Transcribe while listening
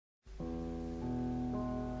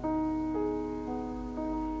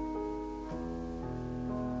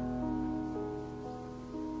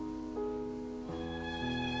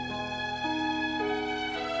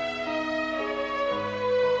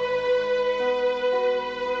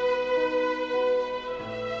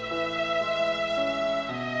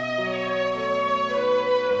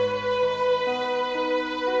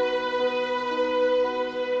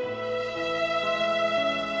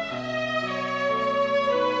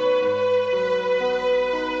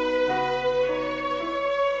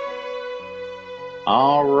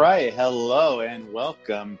All right. Hello and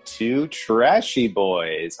welcome to Trashy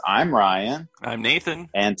Boys. I'm Ryan. I'm Nathan.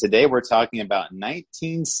 And today we're talking about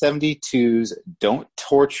 1972's Don't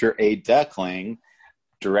Torture a Duckling,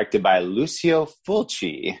 directed by Lucio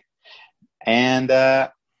Fulci. And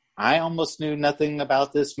I almost knew nothing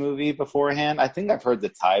about this movie beforehand. I think I've heard the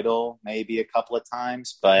title maybe a couple of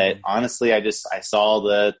times, but honestly, I saw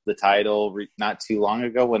the title not too long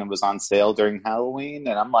ago when it was on sale during Halloween,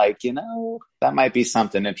 and I'm like, that might be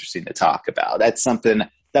something interesting to talk about. That's something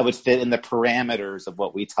that would fit in the parameters of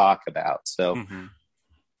what we talk about. So,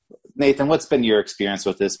 Nathan, what's been your experience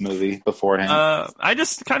with this movie beforehand? I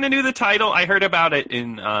just kind of knew the title. I heard about it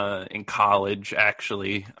in college,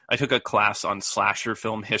 actually. I took a class on slasher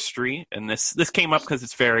film history, and this came up because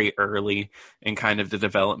it's very early in kind of the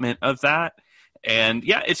development of that. And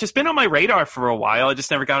yeah, it's just been on my radar for a while. I just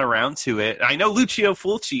never got around to it. I know Lucio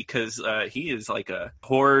Fulci because he is like a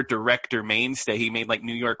horror director mainstay. He made like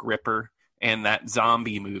New York Ripper and that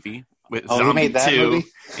zombie movie. He made that 2. movie?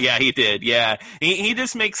 Yeah, he did. Yeah, he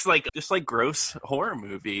just makes like gross horror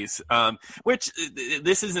movies. Which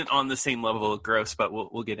this isn't on the same level of gross, but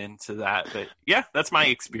we'll get into that. But yeah, that's my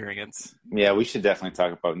experience. Yeah, we should definitely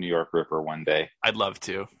talk about New York Ripper one day. I'd love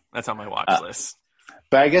to. That's on my watch list.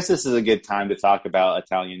 But I guess this is a good time to talk about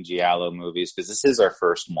Italian giallo movies because this is our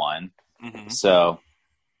first one. Mm-hmm. So,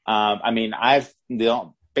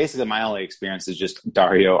 basically my only experience is just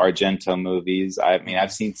Dario Argento movies.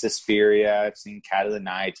 I've seen Suspiria, I've seen Cat of the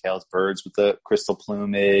Night, Tales, Birds with the Crystal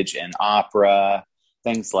Plumage, and Opera,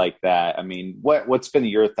 things like that. I mean, what's been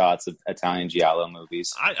your thoughts of Italian giallo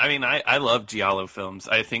movies? I love giallo films.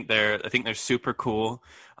 I think they're super cool.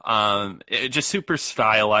 Just super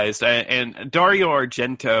stylized. And Dario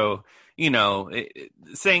Argento,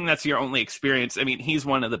 saying that's your only experience, I mean, he's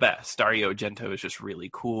one of the best. Dario Argento is just really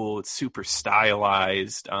cool. It's super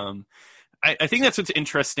stylized. I think that's what's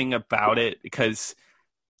interesting about it, because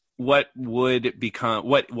what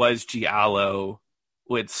was giallo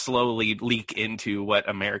would slowly leak into what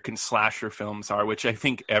American slasher films are, which I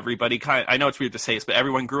think everybody I know it's weird to say this, but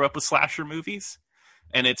everyone grew up with slasher movies.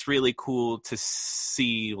 And it's really cool to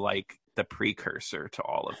see like the precursor to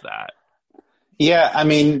all of that. Yeah, I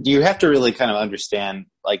mean, you have to really kind of understand,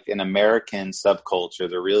 like, in American subculture,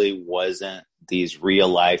 there really wasn't these real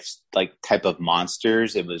life like type of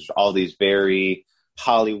monsters. It was all these very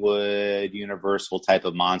Hollywood, Universal type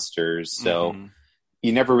of monsters. So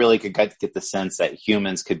you never really could get the sense that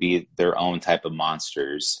humans could be their own type of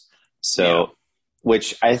monsters. So,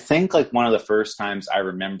 which I think like one of the first times I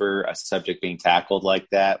remember a subject being tackled like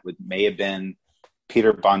that may have been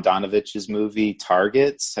Peter Bogdanovich's movie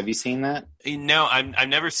Targets. Have you seen that? No, I've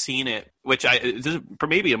never seen it. Which this is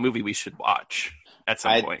maybe a movie we should watch at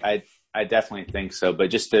some point. I definitely think so. But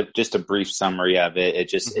just a brief summary of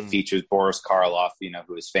it. It features Boris Karloff,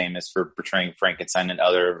 who is famous for portraying Frankenstein and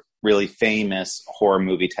other really famous horror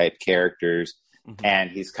movie type characters, and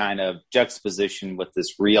he's kind of juxtaposition with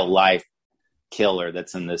this real life killer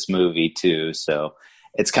that's in this movie too. So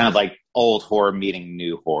it's kind of like old horror meeting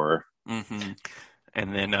new horror.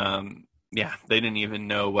 And then they didn't even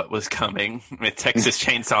know what was coming with Texas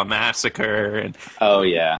Chainsaw Massacre.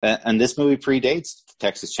 And this movie predates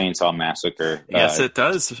Texas Chainsaw Massacre. Yes, it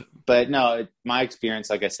does. But no, my experience,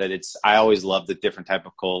 like I said, I always love the different type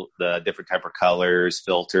of colors,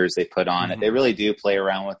 filters they put on it. They really do play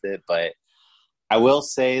around with it. But I will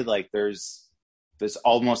say, like, there's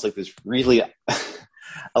almost like this really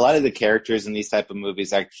a lot of the characters in these type of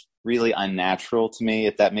movies act really unnatural to me,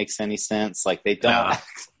 if that makes any sense. Like they don't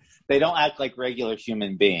act like regular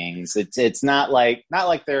human beings. It's not like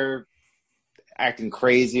they're acting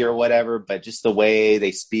crazy or whatever, but just the way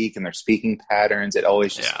they speak and their speaking patterns, it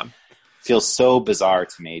always just feels so bizarre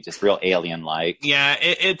to me, just real alien-like. Yeah,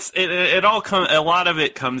 a lot of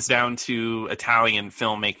it comes down to Italian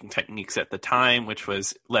filmmaking techniques at the time, which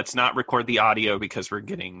was, let's not record the audio because we're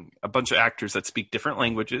getting a bunch of actors that speak different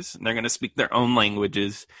languages, and they're going to speak their own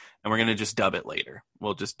languages, and we're going to just dub it later.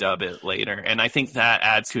 We'll just dub it later. And I think that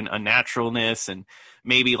adds to an unnaturalness, and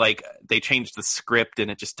maybe like they changed the script and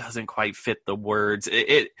it just doesn't quite fit the words.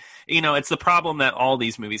 It's the problem that all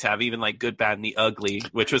these movies have, even like Good, Bad, and the Ugly,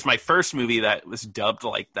 which was my first movie that was dubbed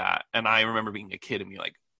like that. And I remember being a kid and being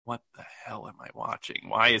like, what the hell am I watching?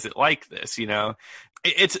 Why is it like this?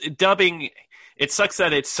 It's dubbing. It sucks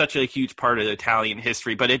that it's such a huge part of Italian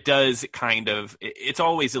history, but it does it's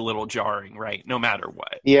always a little jarring, right? No matter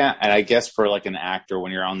what. Yeah. And I guess for like an actor,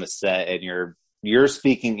 when you're on the set and you're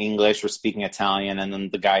speaking English or speaking Italian, and then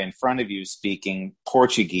the guy in front of you speaking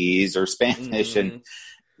Portuguese or Spanish, and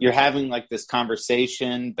you're having like this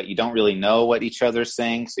conversation, but you don't really know what each other's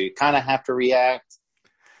saying. So you kind of have to react.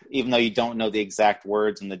 even though you don't know the exact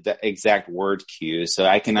words and the exact word cues. So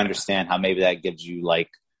I can understand how maybe that gives you like,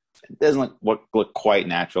 it doesn't look quite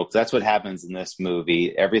natural, because that's what happens in this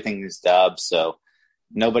movie. Everything is dubbed, so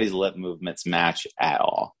nobody's lip movements match at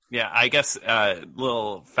all. Yeah, I guess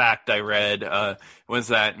little fact I read was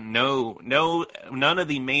that none of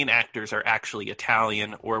the main actors are actually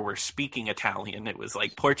Italian or were speaking Italian. It was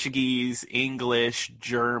like Portuguese, English,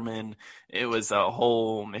 German. It was a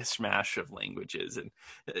whole mishmash of languages. And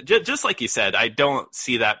just like you said, I don't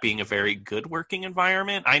see that being a very good working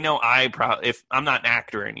environment. I know if I'm not an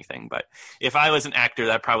actor or anything, but if I was an actor,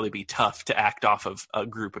 that'd probably be tough to act off of a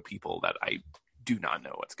group of people that I do not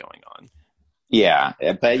know what's going on. Yeah,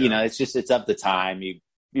 but it's up to time.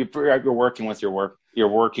 You're working with your work. You're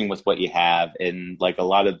working with what you have, and like a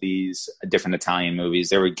lot of these different Italian movies,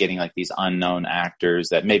 they were getting like these unknown actors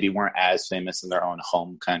that maybe weren't as famous in their own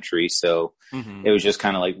home country. So it was just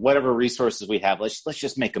kind of like, whatever resources we have, let's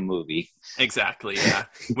just make a movie. Exactly. Yeah,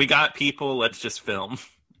 we got people. Let's just film.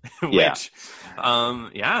 Which,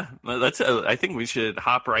 let's. I think we should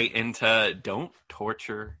hop right into "Don't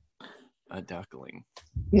Torture a Duckling."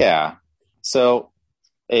 Yeah. So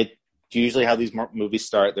it usually how these movies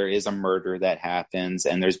start, there is a murder that happens,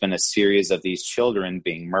 and there's been a series of these children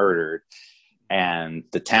being murdered, and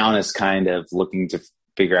the town is kind of looking to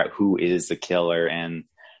figure out who is the killer, and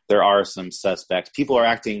there are some suspects. People are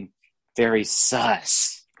acting very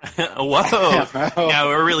sus. Whoa. Yeah,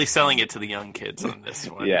 we're really selling it to the young kids on this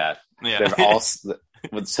one. Yeah. They're all,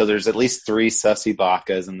 so there's at least 3 sussy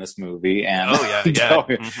bakas in this movie. And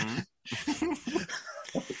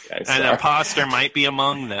Okay, an imposter might be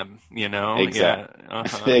among them, Exactly.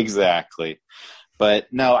 Yeah. Exactly.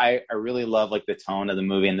 But no, I really love like the tone of the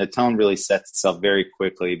movie, and the tone really sets itself very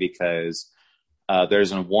quickly, because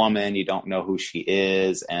there's a woman, you don't know who she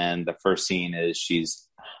is, and the first scene is she's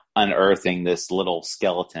unearthing this little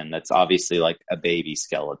skeleton that's obviously like a baby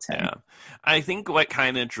skeleton. Yeah. I think what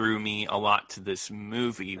kind of drew me a lot to this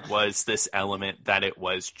movie was this element that it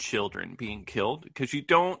was children being killed, because you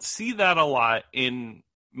don't see that a lot in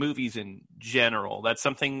movies in general. That's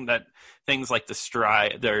something that things like stray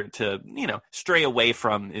away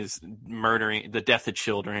from, is murdering, the death of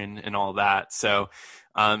children and all that. So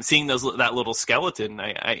seeing that little skeleton,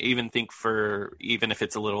 I even think even if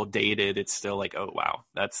it's a little dated, it's still like, oh wow,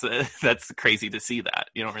 that's crazy to see that.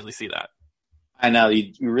 You don't really see that. I know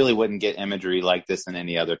you really wouldn't get imagery like this in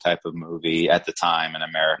any other type of movie at the time in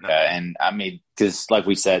America. No. And I mean, because like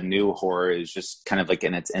we said, new horror is just kind of like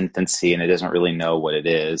in its infancy, and it doesn't really know what it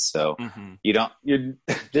is. So you're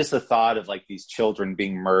just the thought of like these children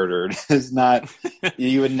being murdered is not,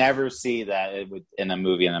 you would never see that in a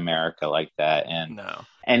movie in America like that. And no.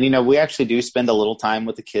 And, we actually do spend a little time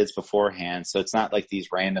with the kids beforehand. So it's not like these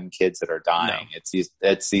random kids that are dying. No.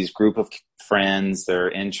 It's these group of friends. They're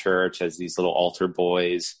in church as these little altar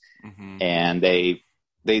boys. And I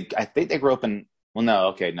think they grew up in, I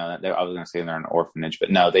was going to say they're in an orphanage,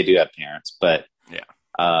 but no, they do have parents. But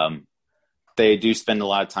they do spend a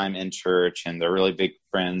lot of time in church, and they're really big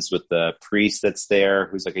friends with the priest that's there,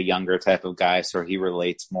 who's like a younger type of guy. So he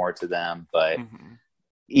relates more to them. But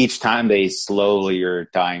each time they slowly are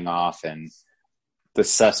dying off, and the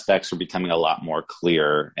suspects are becoming a lot more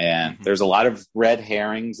clear. And there's a lot of red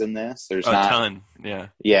herrings in this. There's a ton. Yeah.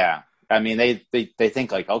 Yeah. I mean, they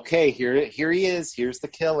think like, okay, here he is. Here's the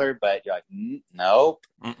killer. But you're like, nope.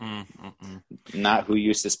 Not who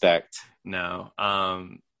you suspect. No.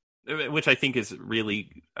 Which I think is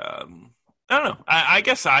really, I don't know. I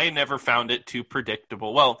guess I never found it too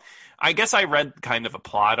predictable. Well, I guess I read kind of a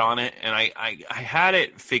plot on it, and I had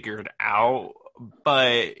it figured out,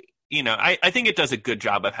 but I think it does a good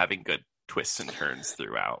job of having good twists and turns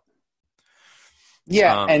throughout.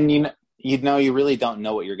 Yeah, and you really don't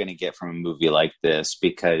know what you're going to get from a movie like this,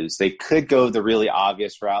 because they could go the really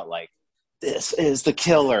obvious route, like this is the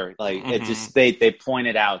killer, like it just they point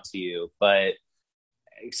it out to you, but.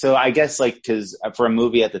 So I guess because for a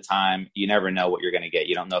movie at the time, you never know what you're going to get.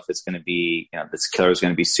 You don't know if it's going to be, this killer is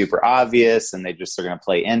going to be super obvious and they're going to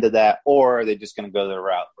play into that, or they're just going to go the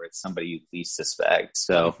route where it's somebody you least suspect.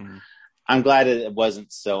 So I'm glad it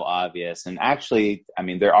wasn't so obvious. And actually, I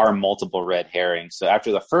mean, there are multiple red herrings. So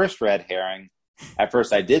after the first red herring, at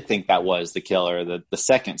first I did think that was the killer, the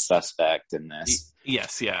second suspect in this.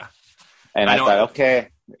 Yes, yeah. And I thought,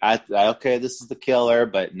 okay, this is the killer,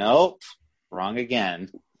 but nope. Wrong again.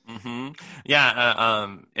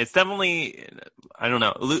 Yeah, it's definitely, I don't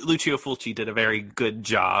know. Lucio Fulci did a very good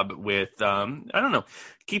job with,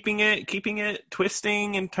 keeping it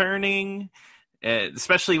twisting and turning,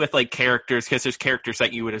 especially with like characters, because there's characters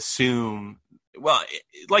that you would assume, well,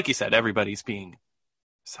 like you said, everybody's being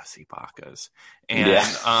Sussy bakas. Yeah.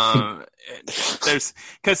 And there's,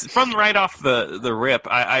 because from right off the rip,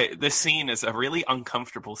 this scene is a really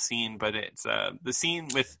uncomfortable scene, but it's the scene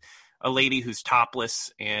with a lady who's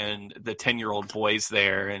topless and the 10-year-old boy's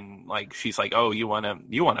there, and like she's like, "Oh, you wanna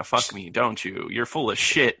fuck me, don't you? You're full of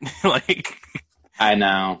shit." Like, I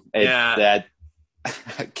know. yeah.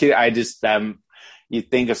 I just you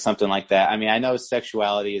think of something like that. I mean, I know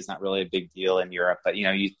sexuality is not really a big deal in Europe, but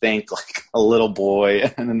you think like a little boy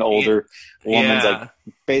and an older woman's like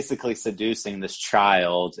basically seducing this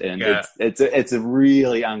child, and it's a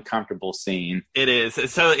really uncomfortable scene. It is.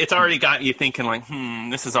 So it's already got you thinking like,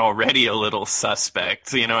 this is already a little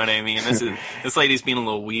suspect. You know what I mean? This lady's being a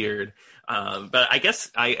little weird. But I guess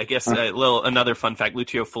another fun fact: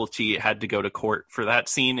 Lucio Fulci had to go to court for that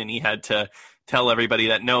scene, and he had to tell everybody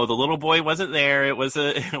that no, the little boy wasn't there. It was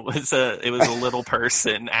a little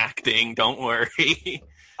person acting. Don't worry.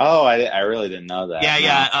 Oh, I really didn't know that.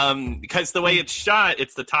 Yeah. Because the way it's shot,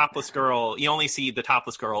 it's the topless girl. You only see the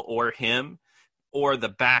topless girl or him or the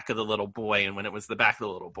back of the little boy. And when it was the back of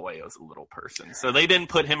the little boy, it was a little person. So they didn't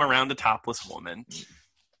put him around a topless woman.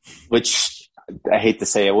 Which I hate to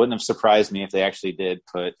say, it wouldn't have surprised me if they actually did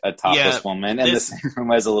put a topless woman in the same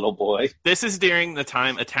room as a little boy. This is during the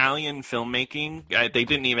time Italian filmmaking. They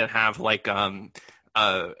didn't even have like, God,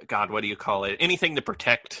 what do you call it? Anything to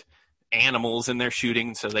protect animals in their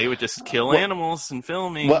shooting. So they would just kill animals in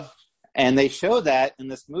filming. Well, and they show that in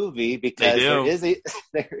this movie because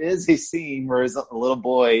there is a scene where a little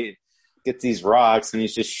boy gets these rocks and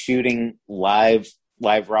he's just shooting live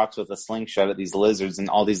rocks with a slingshot at these lizards, and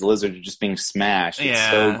all these lizards are just being smashed.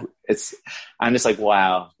 I'm just like,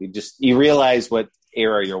 wow. You realize what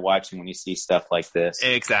era you're watching when you see stuff like this.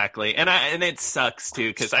 Exactly. And it sucks too,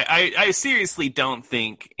 because I seriously don't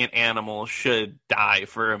think an animal should die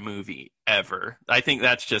for a movie ever. I think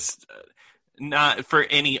that's just not for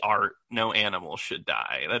any art. No animal should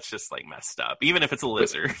die. That's just like messed up, even if it's a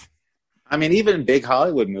lizard. I mean, even in big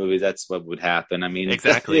Hollywood movies, that's what would happen. I mean,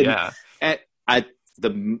 exactly. Yeah.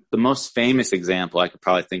 The most famous example I could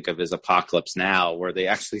probably think of is Apocalypse Now, where they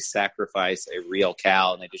actually sacrifice a real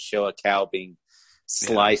cow and they just show a cow being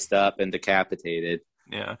sliced up and decapitated.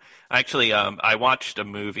 Yeah, actually, I watched a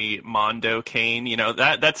movie, Mondo Cane.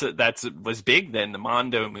 That's was big then, the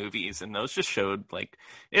Mondo movies, and those just showed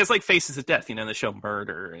it's like Faces of Death. They show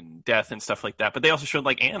murder and death and stuff like that, but they also showed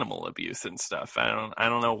like animal abuse and stuff. I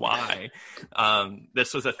don't know why.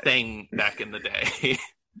 This was a thing back in the day.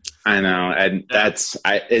 I know, and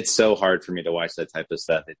it's so hard for me to watch that type of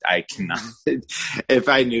stuff. I cannot. If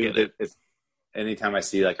I knew that, anytime I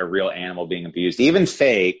see like a real animal being abused, even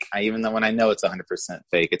fake, even though when I know it's 100%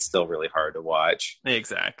 fake, it's still really hard to watch.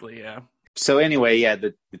 Exactly. Yeah. So anyway,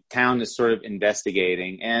 the town is sort of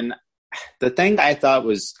investigating, and the thing I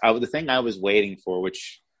was waiting for,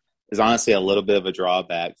 which is honestly a little bit of a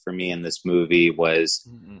drawback for me in this movie, was.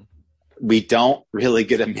 Mm-hmm. We don't really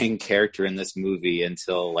get a main character in this movie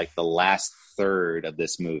until like the last third of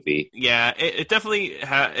this movie. Yeah, it definitely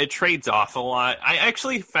it trades off a lot. I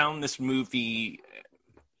actually found this movie,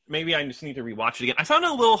 maybe I just need to rewatch it again. I found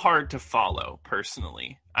it a little hard to follow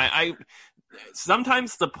personally. I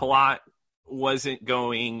sometimes the plot wasn't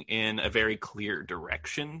going in a very clear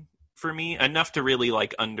direction for me, enough to really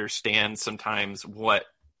like understand sometimes what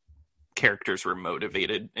characters were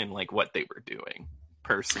motivated and like what they were doing.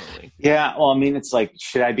 Personally. Yeah, well, I mean, it's like,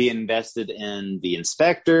 should I be invested in the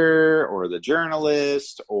inspector or the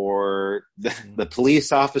journalist or the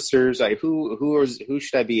police officers? Like, who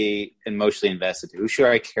should I be emotionally invested in? Who should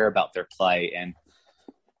I care about their plight? And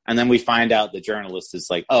then we find out the journalist is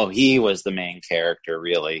like, oh, he was the main character,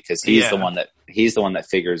 really, because he's the one that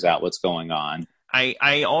figures out what's going on.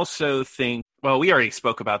 I also think, well, we already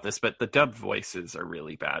spoke about this, but the dubbed voices are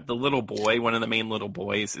really bad. The little boy, one of the main little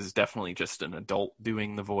boys, is definitely just an adult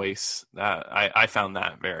doing the voice. I found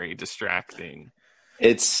that very distracting.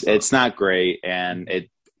 It's not great, and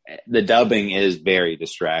the dubbing is very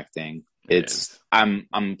distracting.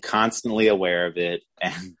 I'm constantly aware of it,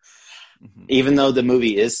 and even though the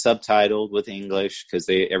movie is subtitled with English because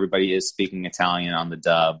everybody is speaking Italian on the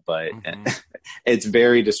dub, but it's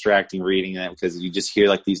very distracting reading that because you just hear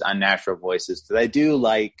like these unnatural voices. Because I do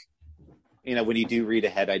like, when you do read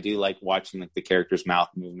ahead, I do like watching like the characters' mouth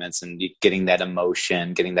movements and getting that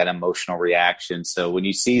emotion, getting that emotional reaction. So when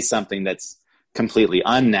you see something that's completely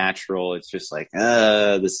unnatural, it's just like,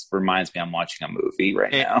 this reminds me I'm watching a movie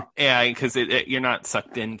right now. Yeah, because you're not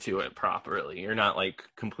sucked into it properly. You're not like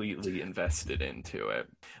completely invested into it.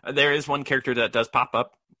 There is one character that does pop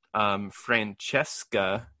up,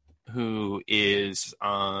 Francesca, who is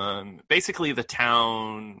basically the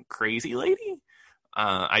town crazy lady.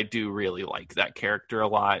 I do really like that character a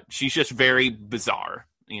lot. She's just very bizarre,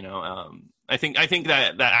 you know. I think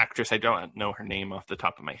that actress, I don't know her name off the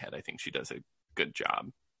top of my head. I think she does a good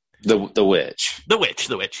job. The witch. The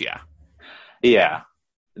witch, yeah. Yeah.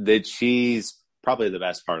 That she's probably the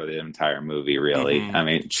best part of the entire movie, really. Mm-hmm. I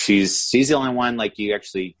mean, she's the only one, like, you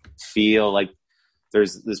actually feel like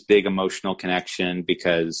there's this big emotional connection,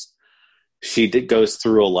 because goes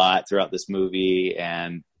through a lot throughout this movie,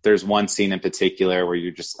 and there's one scene in particular where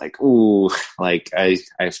you're just like, ooh, like I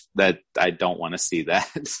don't want to see that.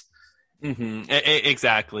 Mm-hmm.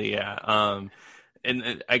 Exactly, yeah.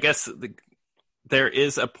 And I guess there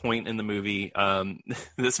is a point in the movie.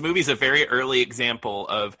 This movie is a very early example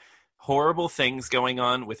of horrible things going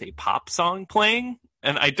on with a pop song playing.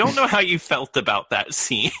 And I don't know how you felt about that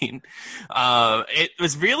scene. It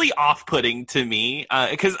was really off-putting to me,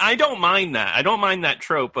 because I don't mind that. I don't mind that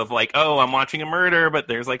trope of like, oh, I'm watching a murder, but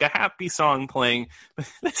there's like a happy song playing.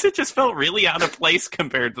 But this, it just felt really out of place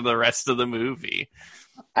compared to the rest of the movie.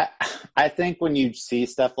 I think when you see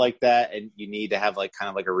stuff like that, and you need to have like kind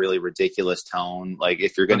of like a really ridiculous tone, like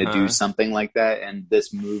if you're going to do something like that, and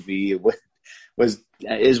this movie is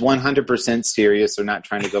 100% serious. They're not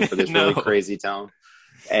trying to go for this really crazy tone.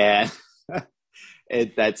 And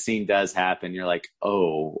that scene does happen. You're like,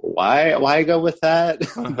 oh, why go with that?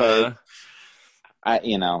 But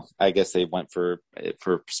I guess they went for a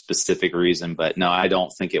specific reason. But no, I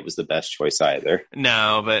don't think it was the best choice either.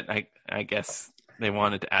 No, but I guess they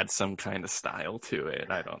wanted to add some kind of style to it.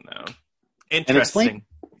 I don't know. Interesting.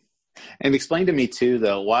 And explain to me too,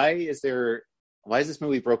 though, why is this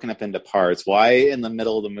movie broken up into parts? Why in the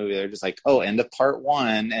middle of the movie they're just like, oh, end of part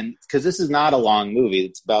one? And because this is not a long movie,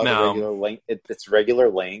 it's about a regular length. It's regular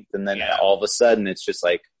length, and then all of a sudden it's just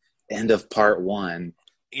like end of part one.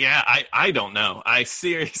 Yeah, I don't know. I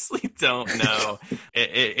seriously don't know.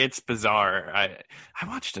 It's bizarre. I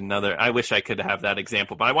watched another. I wish I could have that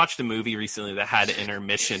example, but I watched a movie recently that had an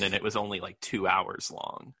intermission, and it was only like 2 hours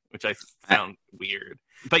long, which I found weird.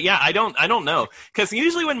 But yeah, I don't know, because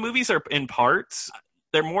usually when movies are in parts,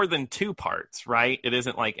 they're more than 2 parts, right? It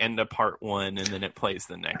isn't like end of part one and then it plays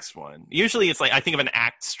the next one. Usually it's like, I think of an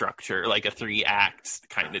act structure, like a 3 acts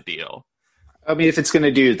kind of deal. I mean, if it's going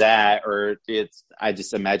to do that, or I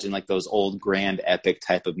just imagine like those old grand epic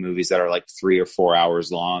type of movies that are like 3 or 4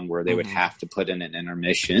 hours long, where they would have to put in an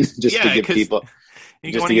intermission just to give people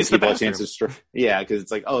a chance to because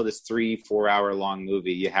it's like, oh, this 3-4 hour long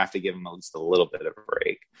movie, you have to give them at least a little bit of a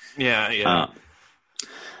break.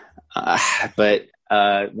 But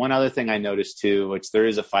one other thing I noticed too, which there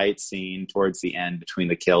is a fight scene towards the end between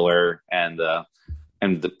the killer and the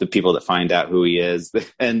people that find out who he is,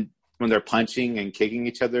 and when they're punching and kicking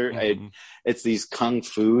each other, it's these kung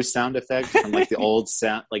fu sound effects from like the old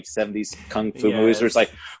sound, like 70s kung fu movies, where it's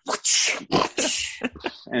like,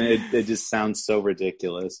 and it just sounds so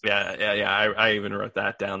ridiculous. I even wrote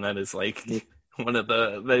that down. That is like one of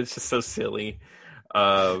that's just so silly.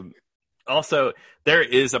 Also, there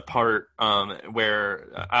is a part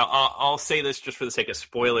where I'll say this just for the sake of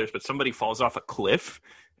spoilers, but somebody falls off a cliff,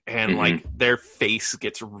 and like their face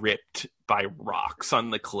gets ripped by rocks on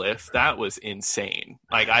the cliff. That was insane.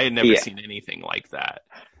 Like, I had never seen anything like that.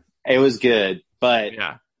 It was good, but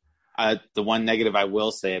the one negative I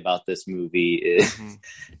will say about this movie is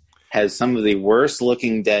has some of the worst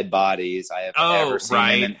looking dead bodies I have ever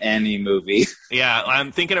seen in any movie. Yeah,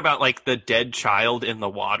 I'm thinking about like the dead child in the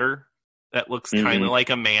water. That looks kind of like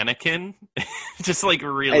a mannequin. Just like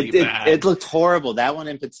really bad. It looked horrible. That one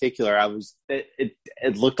in particular,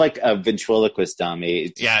 it looked like a ventriloquist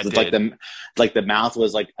dummy. It looked like the mouth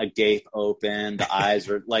was like agape open. The eyes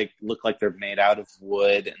were look like they're made out of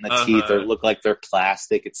wood, and the teeth look like they're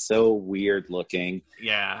plastic. It's so weird looking.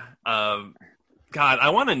 Yeah. God,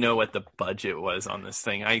 I want to know what the budget was on this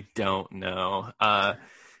thing. I don't know.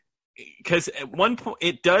 Because at one point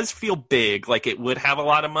it does feel big, like it would have a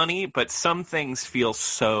lot of money, but some things feel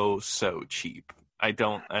so cheap. I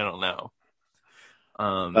don't know.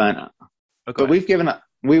 But we've given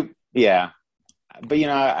we've given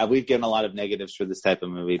a lot of negatives for this type of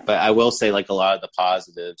movie. But I will say, like, a lot of the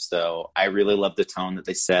positives, though, I really love the tone that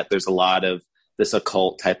they set. There's a lot of this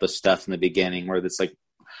occult type of stuff in the beginning, where it's like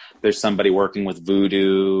there's somebody working with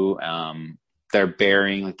voodoo. They're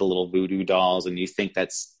burying like the little voodoo dolls, and you think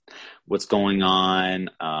that's what's going on.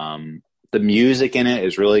 The music in it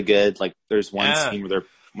is really good. Like, there's one scene where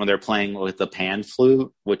they're playing with the pan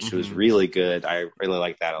flute, which was really good. I really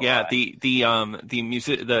like that a lot. Yeah,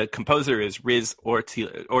 the composer is Riz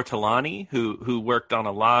Ortolani, who worked on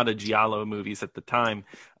a lot of giallo movies at the time.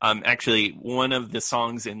 Actually, one of the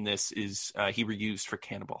songs in this is he reused for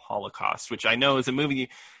Cannibal Holocaust, which I know is a movie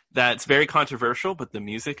that's very controversial, but the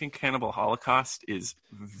music in Cannibal Holocaust is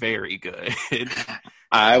very good.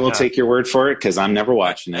 I will take your word for it because I'm never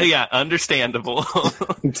watching it. Yeah, understandable.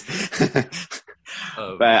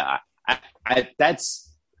 But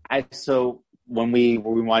so when we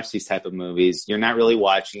watch these type of movies, you're not really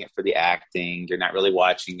watching it for the acting. You're not really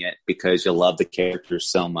watching it because you love the characters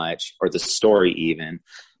so much or the story even.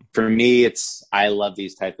 For me, I love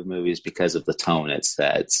these type of movies because of the tone it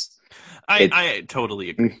sets. I totally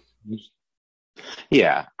agree.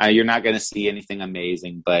 Yeah, you're not going to see anything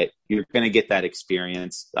amazing, but you're going to get that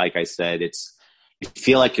experience. Like I said, you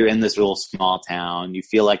feel like you're in this little small town. You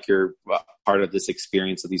feel like you're part of this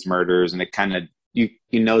experience of these murders, and it kind of you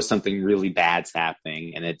know something really bad's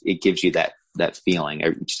happening, and it gives you that feeling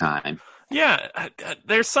each time. Yeah,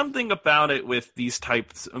 there's something about it with these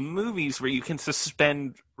types of movies where you can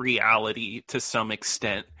suspend reality to some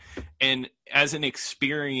extent, and as an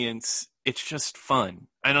experience, it's just fun.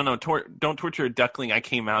 I don't know. Don't Torture a Duckling. I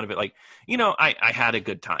came out of it like, I had a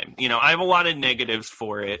good time. I have a lot of negatives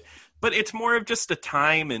for it, but it's more of just a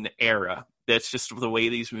time and era. That's just the way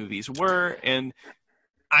these movies were, and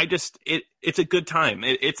it's a good time.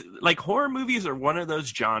 It's like horror movies are one of those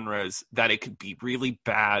genres that it could be really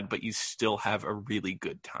bad, but you still have a really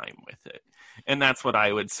good time with it. And that's what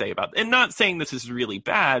I would say about it. And not saying this is really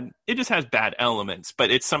bad. It just has bad elements,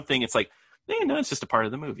 but it's something, it's like, it's just a part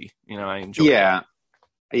of the movie. I enjoy it.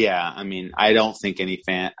 Yeah. I mean, I don't think any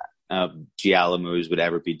fan of Giallo movies would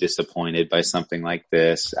ever be disappointed by something like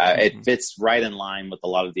this. It fits right in line with a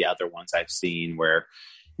lot of the other ones I've seen where,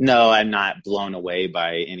 no, I'm not blown away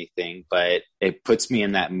by anything, but it puts me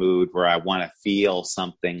in that mood where I want to feel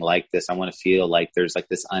something like this. I want to feel like there's like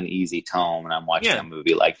this uneasy tone when I'm watching a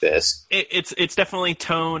movie like this. It's definitely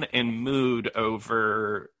tone and mood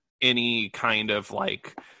over any kind of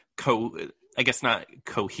like I guess not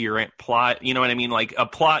coherent plot. You know what I mean? Like a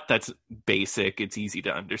plot that's basic, it's easy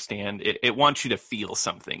to understand. It wants you to feel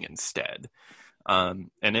something instead. And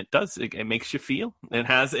it does. It makes you feel. It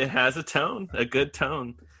has a tone, a good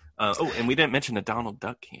tone. And we didn't mention the Donald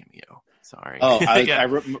Duck cameo. Sorry. Oh,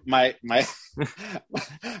 my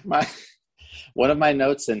one of my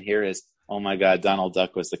notes in here is, oh my God, Donald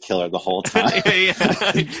Duck was the killer the whole time.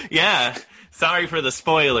 Yeah. Sorry for the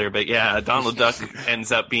spoiler, but yeah, Donald Duck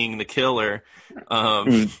ends up being the killer.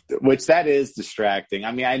 Which that is distracting.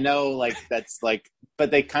 I mean, I know like that's like,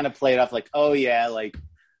 but they kind of play it off like, oh yeah, like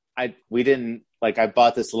I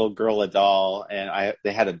bought this little girl a doll and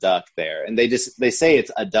they had a duck there and they say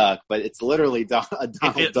it's a duck, but it's literally a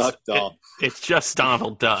Donald Duck doll. It's just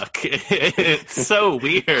Donald Duck. It's so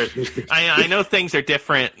weird. I know things are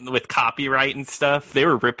different with copyright and stuff. They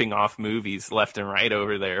were ripping off movies left and right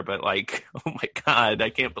over there, but like, oh my God, I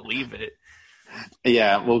can't believe it.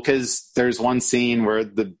 Yeah. Well, cause there's one scene where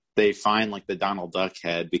they find like the Donald Duck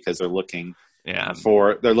head because they're looking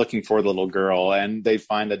for the little girl and they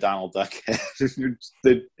find a Donald Duck head.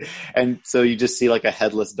 And so you just see like a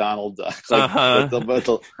headless Donald Duck.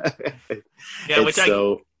 Which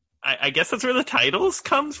I guess that's where the titles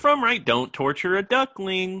comes from, right? Don't torture a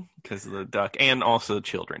duckling because of the duck, and also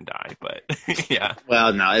children die, but yeah.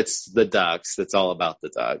 Well, no, it's the ducks. It's all about the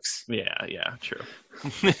ducks. Yeah, true.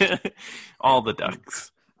 All the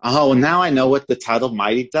ducks. Oh, now I know what the title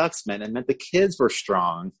Mighty Ducks meant. It meant the kids were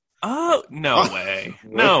strong. Oh, no way.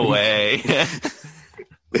 No way.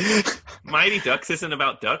 Mighty Ducks isn't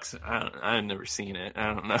about ducks? I've never seen it.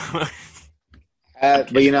 I don't know.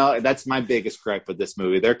 But that's my biggest gripe with this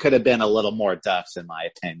movie. There could have been a little more ducks, in my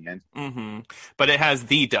opinion. Mm-hmm. But it has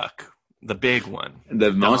the duck, the big one,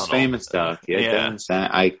 the most famous duck. Yeah.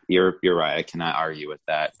 You're right. I cannot argue with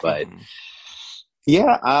that. But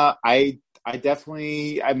I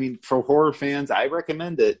definitely. I mean, for horror fans, I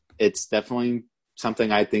recommend it. It's definitely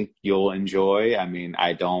something I think you'll enjoy. I mean,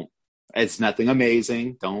 it's nothing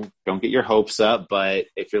amazing. Don't get your hopes up. But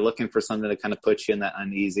if you're looking for something to kind of put you in that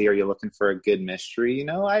uneasy, or you're looking for a good mystery,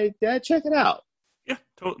 check it out. Yeah,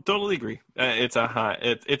 totally agree. It's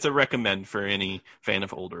a recommend for any fan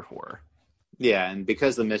of older horror. Yeah, and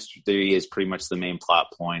because the mystery is pretty much the main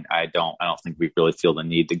plot point, I don't think we really feel the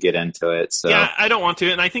need to get into it. So yeah, I don't want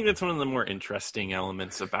to, and I think that's one of the more interesting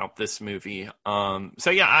elements about this movie.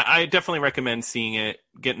 I definitely recommend seeing it,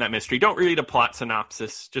 getting that mystery. Don't read a plot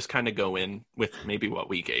synopsis; just kind of go in with maybe what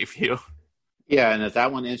we gave you. Yeah, and if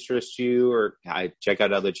that one interests you, or check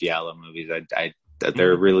out other Giallo movies.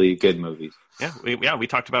 They're really good movies. Yeah, we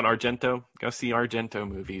talked about Argento. Go see Argento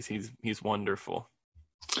movies. He's wonderful.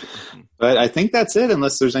 But I think that's it,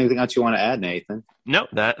 unless there's anything else you want to add, Nathan. No,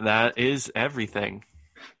 that is everything.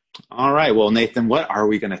 All right. Well, Nathan, what are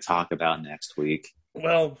we going to talk about next week?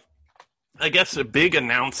 Well, I guess a big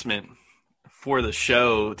announcement for the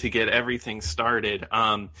show to get everything started.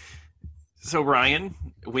 So Ryan,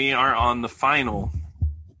 we are on the final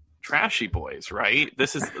Trashy Boys, right?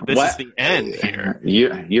 This is the end here.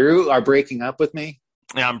 You are breaking up with me?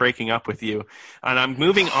 Yeah, I'm breaking up with you. And I'm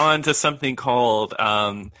moving on to something called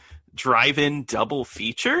Drive-In Double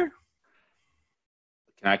Feature.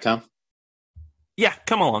 Can I come? Yeah,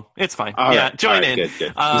 come along. It's fine. All yeah, right. join All right, in.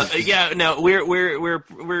 Good. Yeah, no,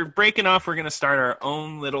 we're breaking off. We're gonna start our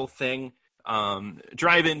own little thing.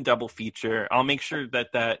 Drive-In Double Feature. I'll make sure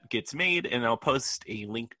that gets made, and I'll post a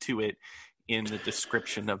link to it in the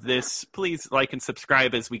description of this. Please like and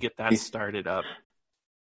subscribe as we get that started up.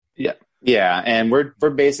 Yeah, and we're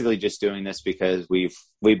basically just doing this because we've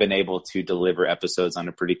been able to deliver episodes on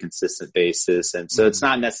a pretty consistent basis, and so it's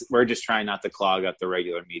not we're just trying not to clog up the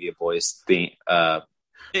regular Media Boys theme.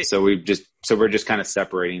 So we're just kind of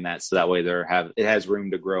separating that so that way it has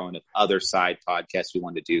room to grow, and if other side podcasts we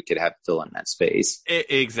want to do could have fill in that space.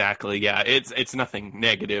 Exactly. Yeah. It's nothing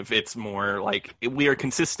negative. It's more like we are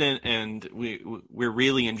consistent and we're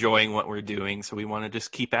really enjoying what we're doing. So we want to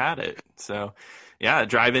just keep at it. So yeah,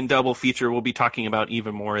 Drive-In Double Feature. We'll be talking about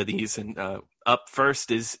even more of these. And up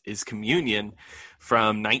first is Communion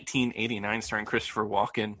from 1989 starring Christopher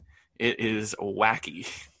Walken. It is wacky.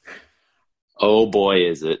 Oh boy,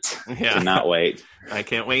 is it. Yeah. Cannot wait. I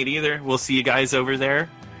can't wait either. We'll see you guys over there.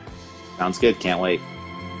 Sounds good. Can't wait.